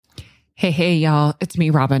Hey, y'all. It's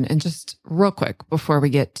me, Robin. And just real quick before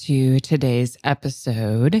we get to today's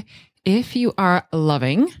episode, if you are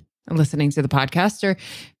loving listening to the podcast, or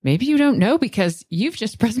maybe you don't know because you've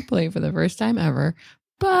just pressed play for the first time ever,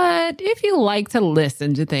 but if you like to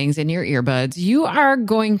listen to things in your earbuds, you are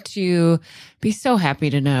going to be so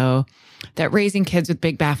happy to know that Raising Kids with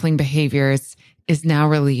Big Baffling Behaviors is now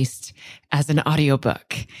released as an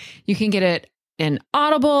audiobook. You can get it in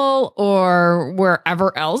Audible or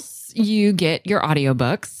wherever else you get your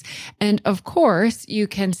audiobooks. And of course, you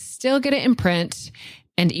can still get it in print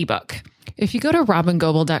and ebook. If you go to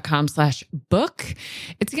robingoble.com/book,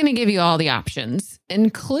 it's going to give you all the options,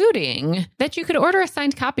 including that you could order a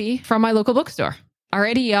signed copy from my local bookstore.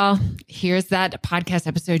 Alrighty, y'all. Here's that podcast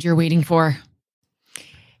episode you're waiting for.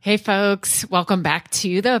 Hey, folks. Welcome back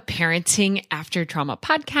to the Parenting After Trauma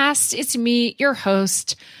podcast. It's me, your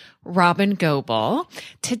host, Robin Goble.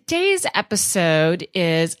 Today's episode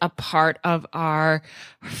is a part of our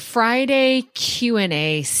Friday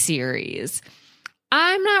Q&A series.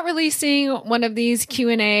 I'm not releasing one of these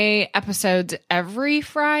Q&A episodes every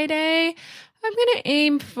Friday. I'm going to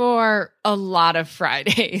aim for a lot of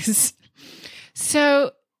Fridays.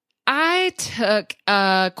 So I took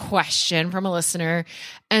a question from a listener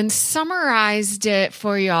and summarized it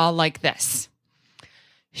for y'all like this.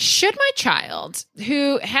 Should my child,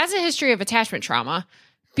 who has a history of attachment trauma,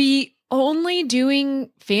 be only doing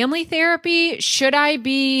family therapy? Should I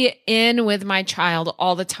be in with my child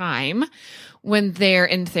all the time when they're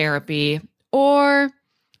in therapy? Or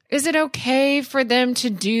is it okay for them to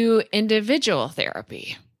do individual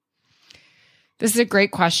therapy? This is a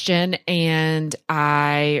great question, and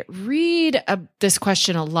I read this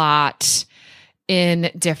question a lot in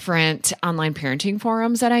different online parenting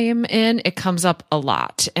forums that I am in. It comes up a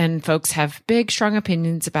lot, and folks have big, strong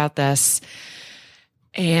opinions about this.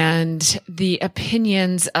 And the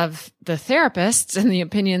opinions of the therapists and the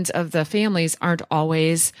opinions of the families aren't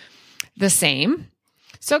always the same.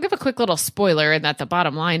 So I'll give a quick little spoiler, and that the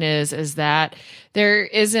bottom line is that there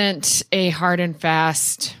isn't a hard and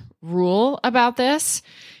fast rule about this.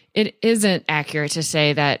 It isn't accurate to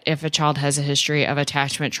say that if a child has a history of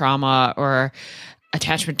attachment trauma or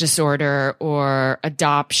attachment disorder or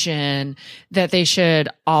adoption, that they should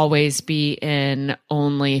always be in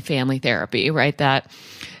only family therapy, right? That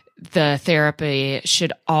the therapy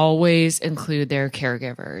should always include their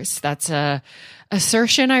caregivers. That's a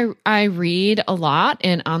assertion I read a lot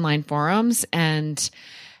in online forums. And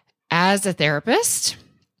as a therapist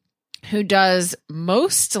who does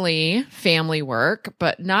mostly family work,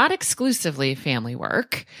 but not exclusively family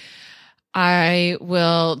work, I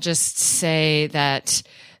will just say that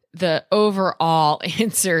the overall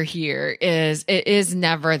answer here is it is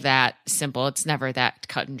never that simple. It's never that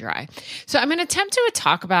cut and dry. So I'm going to attempt to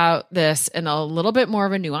talk about this in a little bit more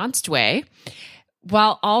of a nuanced way,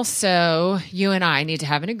 while also you and I need to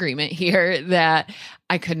have an agreement here that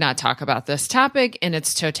I could not talk about this topic in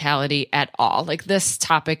its totality at all. Like this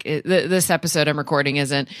topic, this episode I'm recording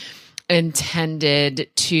isn't intended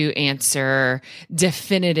to answer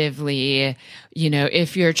definitively,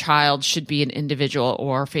 if your child should be in individual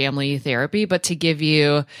or family therapy, but to give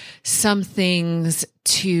you some things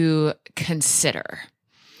to consider.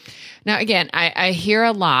 Now, again, I hear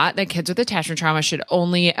a lot that kids with attachment trauma should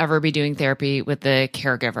only ever be doing therapy with the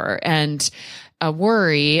caregiver. And a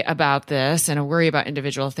worry about this and a worry about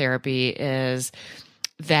individual therapy is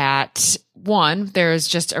that, one, there's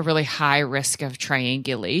just a really high risk of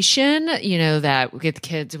triangulation, that with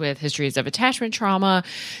kids with histories of attachment trauma,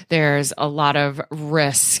 there's a lot of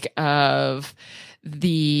risk of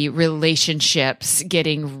the relationships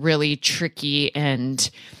getting really tricky and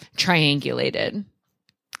triangulated.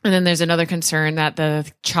 And then there's another concern that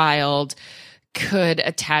the child could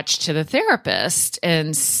attach to the therapist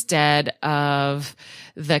instead of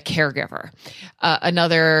the caregiver.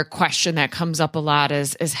 Another question that comes up a lot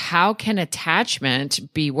is how can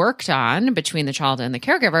attachment be worked on between the child and the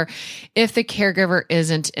caregiver if the caregiver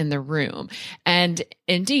isn't in the room? And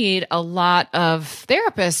indeed, a lot of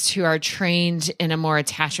therapists who are trained in a more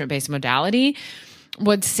attachment-based modality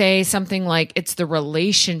would say something like it's the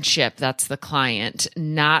relationship that's the client,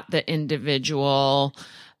 not the individual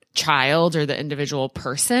child or the individual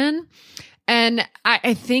person. And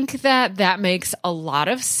I think that makes a lot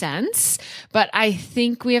of sense, but I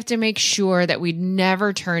think we have to make sure that we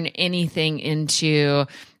never turn anything into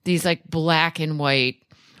these like black and white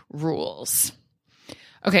rules.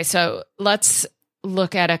 Okay, so let's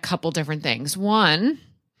look at a couple different things. One,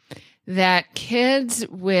 that kids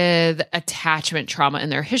with attachment trauma in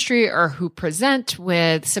their history or who present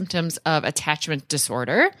with symptoms of attachment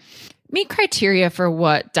disorder meet criteria for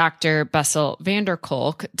what Dr. Bessel van der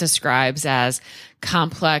Kolk describes as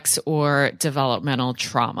complex or developmental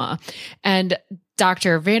trauma. And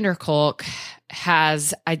Dr. van der Kolk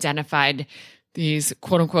has identified these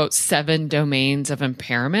quote unquote 7 domains of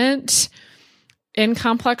impairment in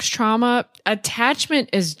complex trauma. Attachment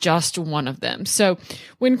is just one of them. So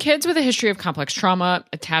when kids with a history of complex trauma,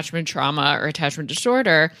 or attachment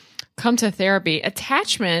disorder come to therapy,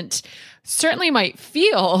 attachment certainly might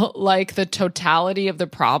feel like the totality of the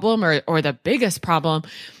problem or the biggest problem,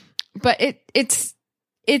 but it's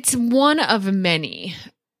one of many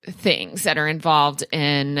things that are involved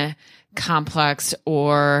in complex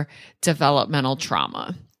or developmental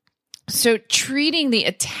trauma. So treating the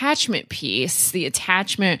attachment piece, the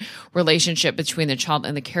attachment relationship between the child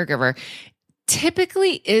and the caregiver,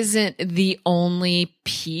 typically isn't the only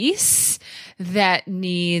piece that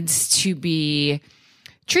needs to be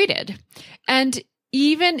treated. And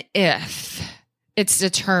even if it's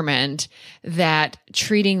determined that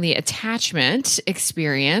treating the attachment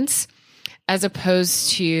experience as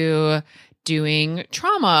opposed to doing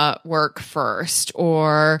trauma work first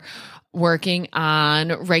or working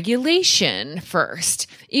on regulation first,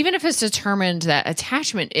 even if it's determined that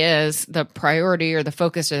attachment is the priority or the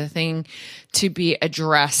focus or the thing to be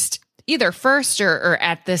addressed either first or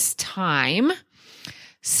at this time,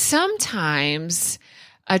 sometimes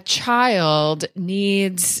a child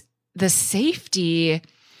needs the safety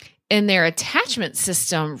in their attachment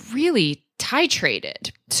system really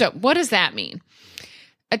titrated. So what does that mean?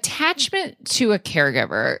 Attachment to a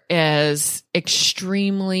caregiver is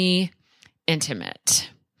extremely intimate.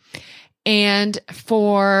 And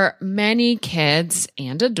for many kids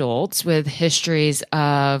and adults with histories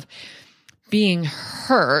of being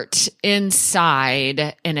hurt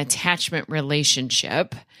inside an attachment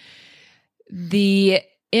relationship, the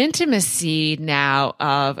intimacy now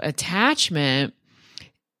of attachment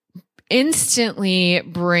instantly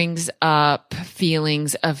brings up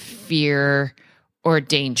feelings of fear or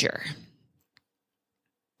danger.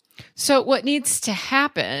 So what needs to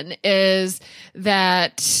happen is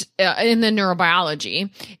that in the neurobiology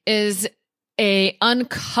is a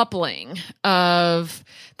uncoupling of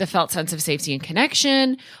the felt sense of safety and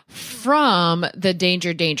connection from the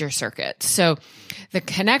danger circuit. So the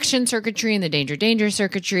connection circuitry and the danger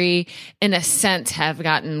circuitry, in a sense, have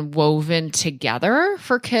gotten woven together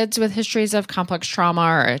for kids with histories of complex trauma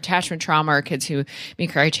or attachment trauma or kids who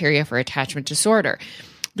meet criteria for attachment disorder.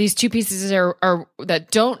 These two pieces are that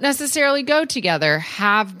don't necessarily go together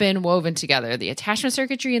have been woven together, the attachment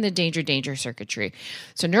circuitry and the danger circuitry.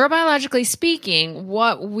 So neurobiologically speaking,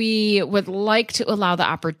 what we would like to allow the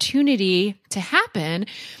opportunity to happen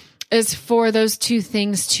is for those two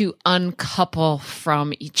things to uncouple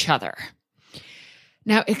from each other.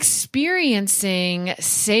 Now, experiencing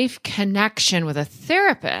safe connection with a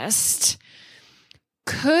therapist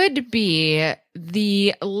could be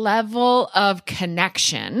the level of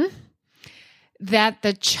connection that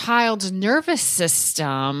the child's nervous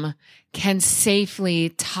system can safely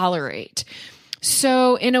tolerate.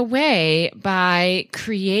 So in a way, by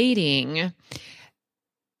creating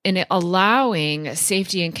and allowing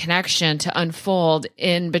safety and connection to unfold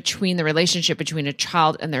in between the relationship between a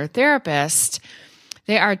child and their therapist,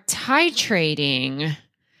 they are titrating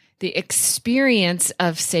the experience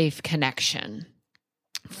of safe connection.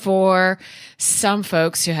 For some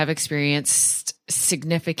folks who have experienced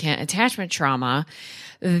significant attachment trauma,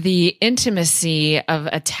 the intimacy of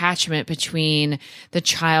attachment between the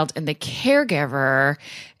child and the caregiver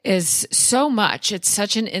is so much, it's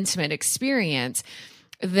such an intimate experience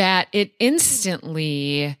that it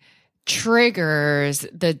instantly triggers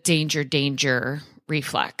the danger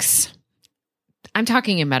reflex. I'm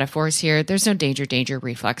talking in metaphors here. There's no danger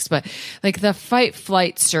reflex, but like the fight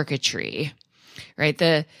flight circuitry,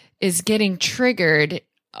 right? Is getting triggered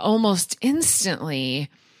almost instantly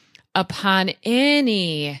upon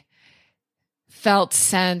any felt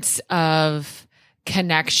sense of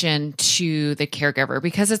connection to the caregiver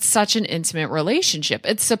because it's such an intimate relationship.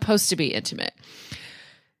 It's supposed to be intimate.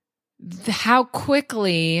 How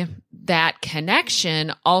quickly that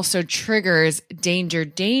connection also triggers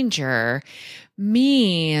danger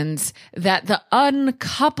means that the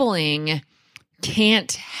uncoupling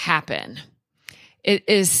can't happen. It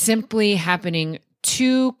is simply happening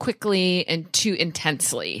too quickly and too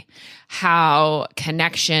intensely how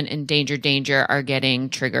connection and danger are getting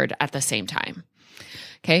triggered at the same time.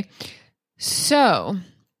 Okay. So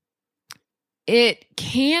it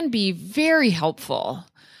can be very helpful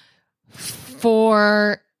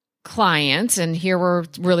for clients, and here we're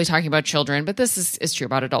really talking about children, but this is true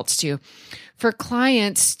about adults too, for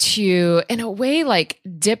clients to, in a way, like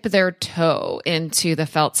dip their toe into the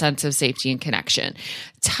felt sense of safety and connection,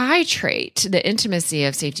 titrate the intimacy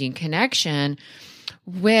of safety and connection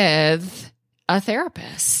with a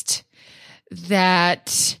therapist.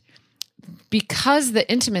 That because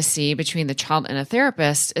the intimacy between the child and a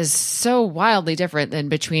therapist is so wildly different than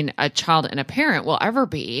between a child and a parent will ever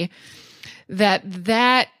be,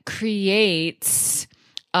 that creates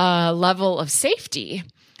a level of safety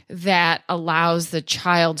that allows the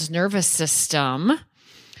child's nervous system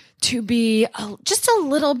to be just a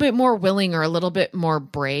little bit more willing or a little bit more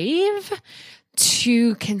brave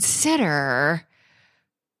to consider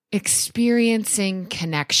experiencing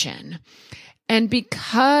connection. And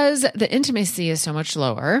because the intimacy is so much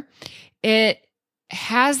lower, it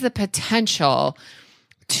has the potential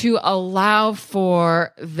to allow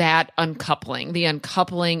for that uncoupling, the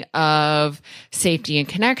uncoupling of safety and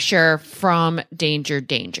connection from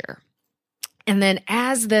danger. And then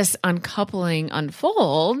as this uncoupling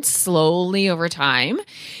unfolds slowly over time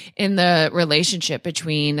in the relationship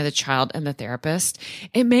between the child and the therapist,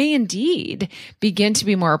 it may indeed begin to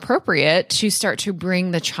be more appropriate to start to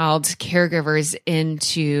bring the child's caregivers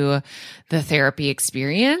into the therapy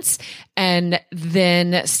experience and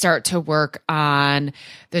then start to work on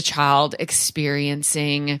the child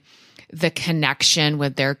experiencing the connection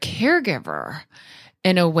with their caregiver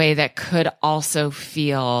in a way that could also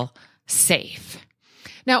feel safe.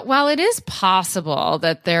 Now, while it is possible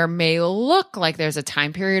that there may look like there's a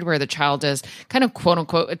time period where the child is kind of quote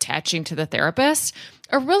unquote attaching to the therapist,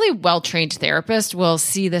 a really well-trained therapist will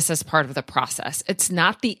see this as part of the process. It's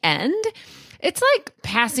not the end. It's like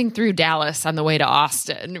passing through Dallas on the way to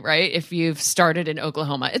Austin, right? If you've started in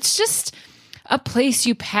Oklahoma, it's just a place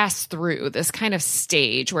you pass through, this kind of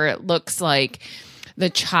stage where it looks like the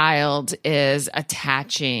child is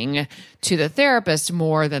attaching to the therapist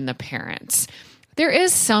more than the parents. There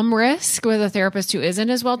is some risk with a therapist who isn't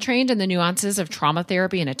as well trained in the nuances of trauma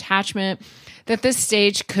therapy and attachment that this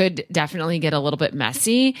stage could definitely get a little bit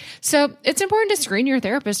messy. So it's important to screen your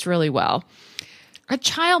therapist really well. A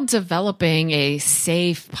child developing a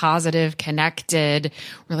safe, positive, connected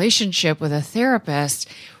relationship with a therapist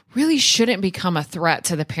really shouldn't become a threat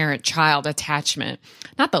to the parent-child attachment,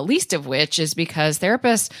 not the least of which is because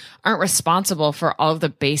therapists aren't responsible for all of the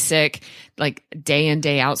basic, like day in,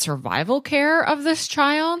 day out survival care of this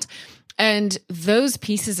child. And those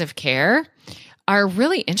pieces of care are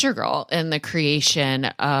really integral in the creation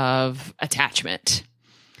of attachment.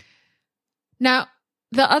 Now,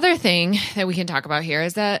 the other thing that we can talk about here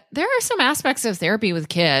is that there are some aspects of therapy with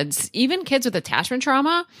kids, even kids with attachment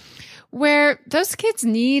trauma, where those kids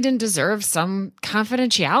need and deserve some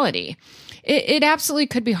confidentiality. It absolutely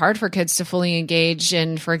could be hard for kids to fully engage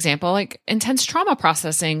in, for example, like intense trauma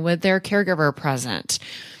processing with their caregiver present.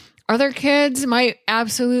 Other kids might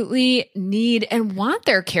absolutely need and want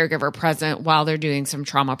their caregiver present while they're doing some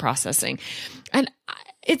trauma processing. And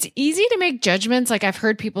it's easy to make judgments. Like I've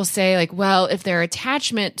heard people say, like, well, if their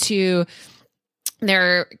attachment to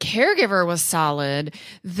their caregiver was solid,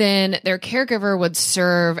 then their caregiver would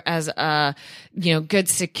serve as a, good,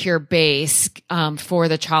 secure base for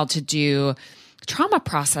the child to do trauma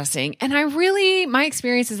processing. And my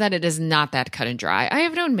experience is that it is not that cut and dry. I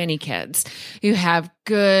have known many kids who have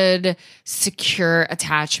good, secure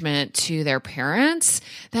attachment to their parents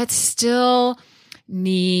that still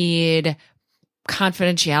need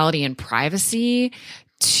confidentiality and privacy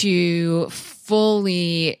to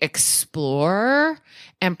fully explore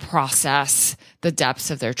and process the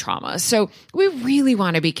depths of their trauma. So we really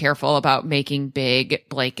want to be careful about making big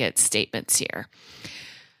blanket statements here.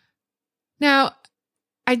 Now,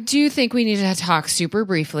 I do think we need to talk super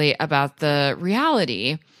briefly about the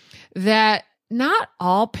reality that not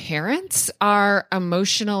all parents are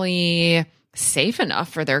emotionally safe enough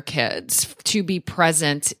for their kids to be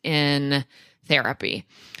present in therapy.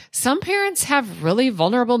 Some parents have really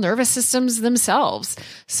vulnerable nervous systems themselves.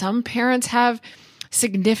 Some parents have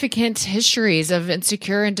significant histories of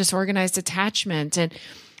insecure and disorganized attachment. And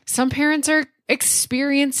some parents are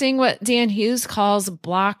experiencing what Dan Hughes calls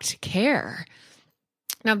blocked care.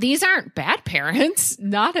 Now, these aren't bad parents,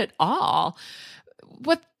 not at all.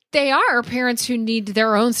 What they are parents who need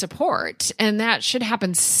their own support, and that should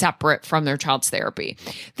happen separate from their child's therapy.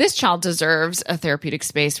 This child deserves a therapeutic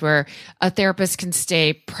space where a therapist can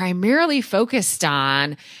stay primarily focused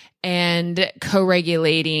on and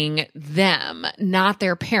co-regulating them, not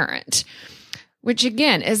their parent, which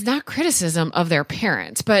again is not criticism of their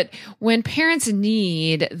parents. But when parents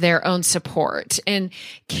need their own support and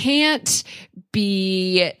can't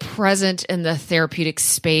be present in the therapeutic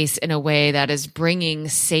space in a way that is bringing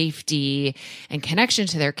safety and connection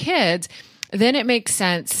to their kids, then it makes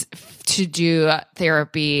sense to do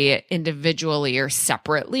therapy individually or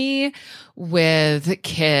separately with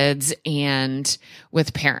kids and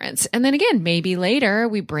with parents. And then again, maybe later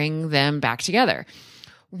we bring them back together.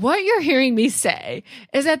 What you're hearing me say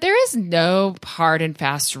is that there is no hard and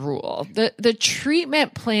fast rule. The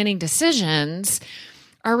treatment planning decisions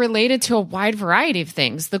are related to a wide variety of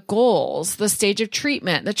things: the goals, the stage of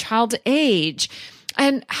treatment, the child's age,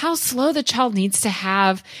 and how slow the child needs to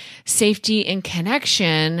have safety and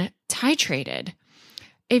connection titrated.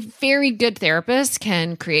 A very good therapist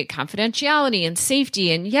can create confidentiality and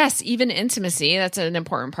safety, and yes, even intimacy. That's an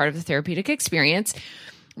important part of the therapeutic experience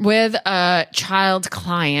with a child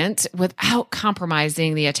client without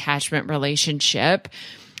compromising the attachment relationship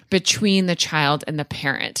between the child and the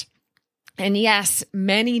parent. And yes,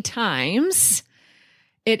 many times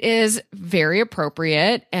it is very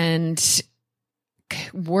appropriate and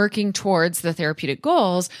working towards the therapeutic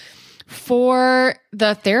goals for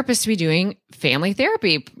the therapist to be doing family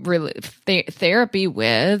therapy, therapy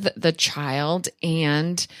with the child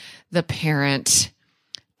and the parent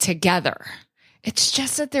together. It's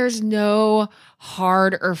just that there's no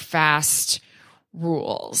hard or fast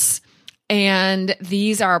rules. And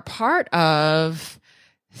these are part of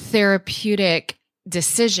therapeutic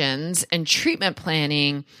decisions and treatment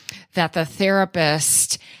planning that the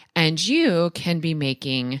therapist and you can be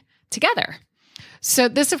making together. So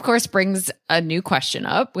this, of course, brings a new question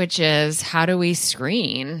up, which is, how do we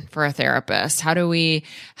screen for a therapist? How do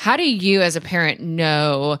you as a parent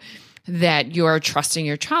know that you're trusting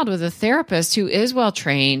your child with a therapist who is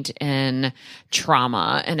well-trained in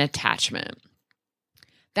trauma and attachment?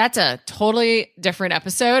 That's a totally different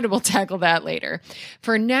episode. We'll tackle that later.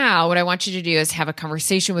 For now, what I want you to do is have a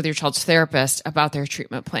conversation with your child's therapist about their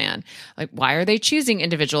treatment plan. Like, why are they choosing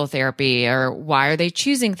individual therapy, or why are they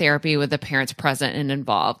choosing therapy with the parents present and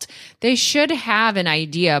involved? They should have an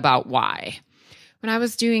idea about why. When I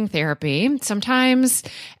was doing therapy, sometimes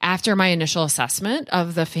after my initial assessment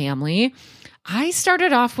of the family, I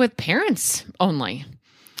started off with parents only.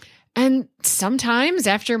 And sometimes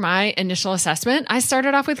after my initial assessment, I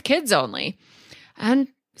started off with kids only. And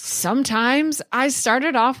sometimes I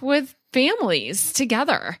started off with families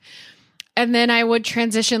together. And then I would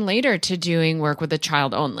transition later to doing work with a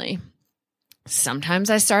child only. Sometimes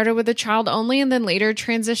I started with the child only and then later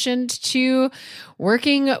transitioned to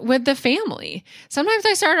working with the family. Sometimes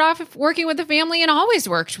I started off working with the family and always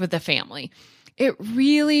worked with the family. It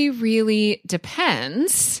really, really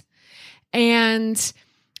depends. And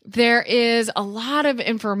there is a lot of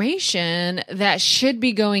information that should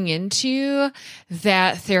be going into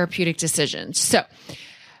that therapeutic decision. So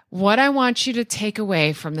what I want you to take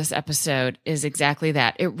away from this episode is exactly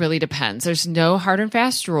that. It really depends. There's no hard and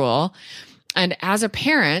fast rule. And as a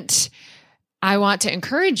parent, I want to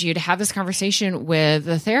encourage you to have this conversation with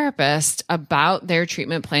the therapist about their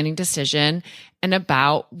treatment planning decision and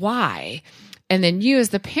about why. And then you as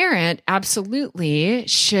the parent absolutely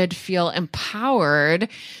should feel empowered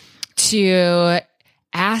to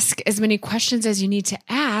ask as many questions as you need to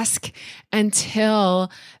ask until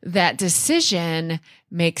that decision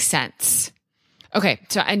makes sense. Okay,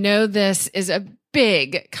 so I know this is a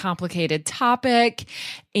big, complicated topic,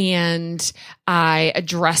 and I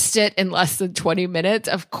addressed it in less than 20 minutes.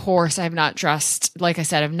 Of course, I've not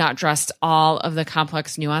addressed all of the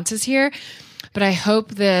complex nuances here, but I hope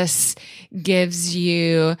this gives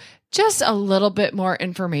you just a little bit more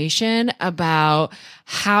information about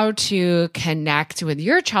how to connect with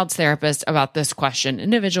your child's therapist about this question: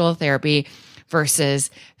 individual therapy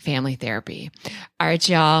versus family therapy. All right,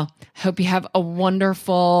 y'all. Hope you have a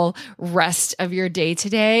wonderful rest of your day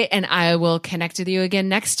today, and I will connect with you again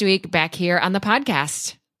next week back here on the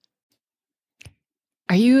podcast.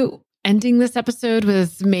 Are you ending this episode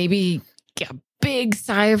with maybe a big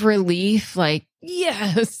sigh of relief? Like,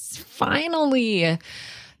 yes, finally,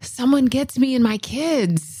 someone gets me and my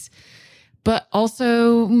kids. But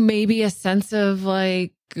also maybe a sense of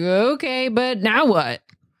like, okay, but now what?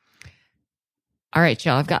 All right,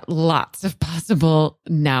 y'all, I've got lots of possible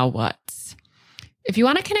now whats. If you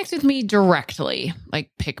want to connect with me directly,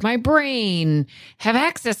 like pick my brain, have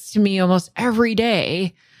access to me almost every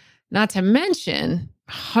day, not to mention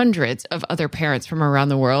hundreds of other parents from around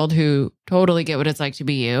the world who totally get what it's like to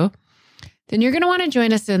be you, then you're going to want to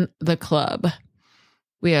join us in the club.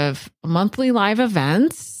 We have monthly live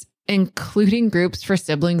events, including groups for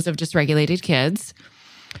siblings of dysregulated kids,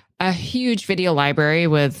 a huge video library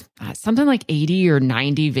with something like 80 or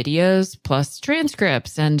 90 videos, plus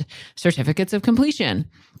transcripts and certificates of completion.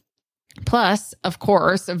 Plus, of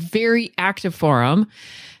course, a very active forum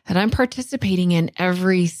that I'm participating in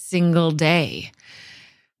every single day.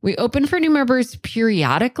 We open for new members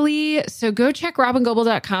periodically, so go check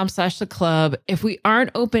robingoble.com/the club. If we aren't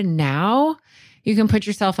open now, you can put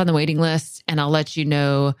yourself on the waiting list and I'll let you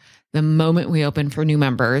know the moment we open for new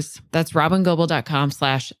members. That's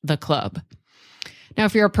robingoble.com/the club. Now,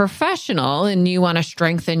 if you're a professional and you want to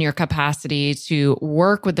strengthen your capacity to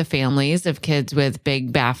work with the families of kids with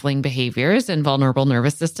big, baffling behaviors and vulnerable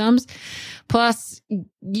nervous systems, plus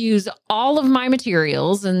use all of my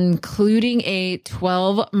materials, including a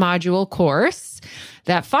 12-module course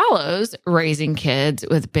that follows raising kids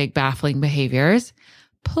with big, baffling behaviors,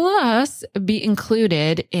 plus be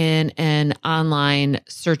included in an online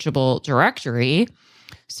searchable directory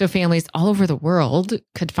so families all over the world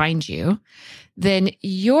could find you, then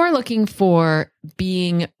you're looking for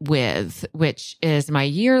Being With, which is my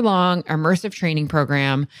year-long immersive training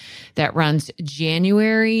program that runs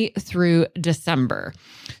January through December.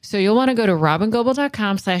 So you'll want to go to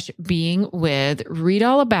robingoble.com/beingwith, read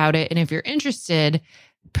all about it. And if you're interested,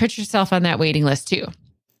 put yourself on that waiting list too.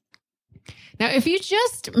 Now, if you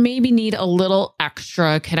just maybe need a little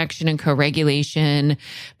extra connection and co-regulation,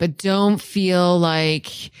 but don't feel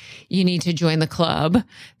like you need to join the club,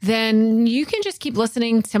 then you can just keep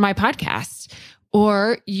listening to my podcast.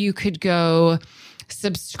 Or you could go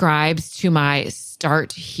subscribe to my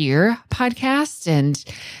Start Here podcast, and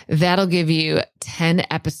that'll give you 10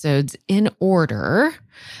 episodes in order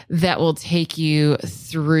that will take you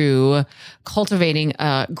through cultivating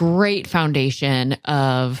a great foundation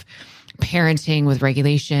of parenting with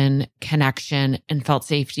regulation, connection, and felt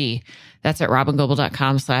safety. That's at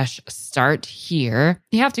robingoble.com/start here.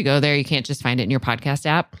 You have to go there. You can't just find it in your podcast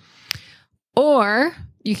app. Or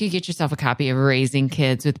you could get yourself a copy of Raising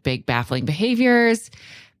Kids with Big Baffling Behaviors,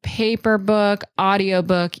 paper book,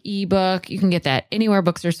 audiobook, ebook. You can get that anywhere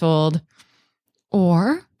books are sold.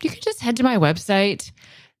 Or you can just head to my website,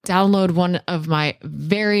 download one of my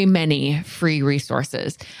very many free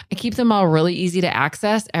resources. I keep them all really easy to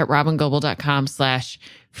access at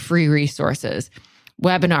robingoble.com/free resources.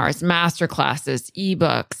 Webinars, masterclasses,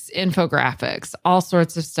 ebooks, infographics, all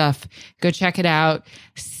sorts of stuff. Go check it out.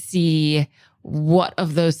 See what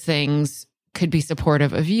of those things could be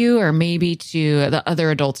supportive of you or maybe to the other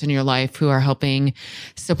adults in your life who are helping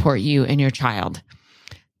support you and your child.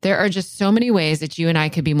 There are just so many ways that you and I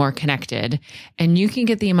could be more connected, and you can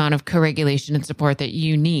get the amount of co-regulation and support that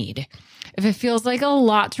you need. If it feels like a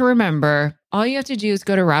lot to remember, all you have to do is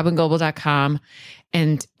go to robingoble.com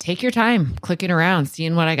and take your time clicking around,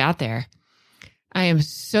 seeing what I got there. I am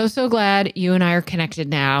so glad you and I are connected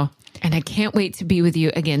now, and I can't wait to be with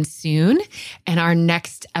you again soon in our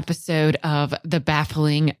next episode of the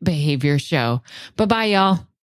Baffling Behavior Show. Bye-bye, y'all.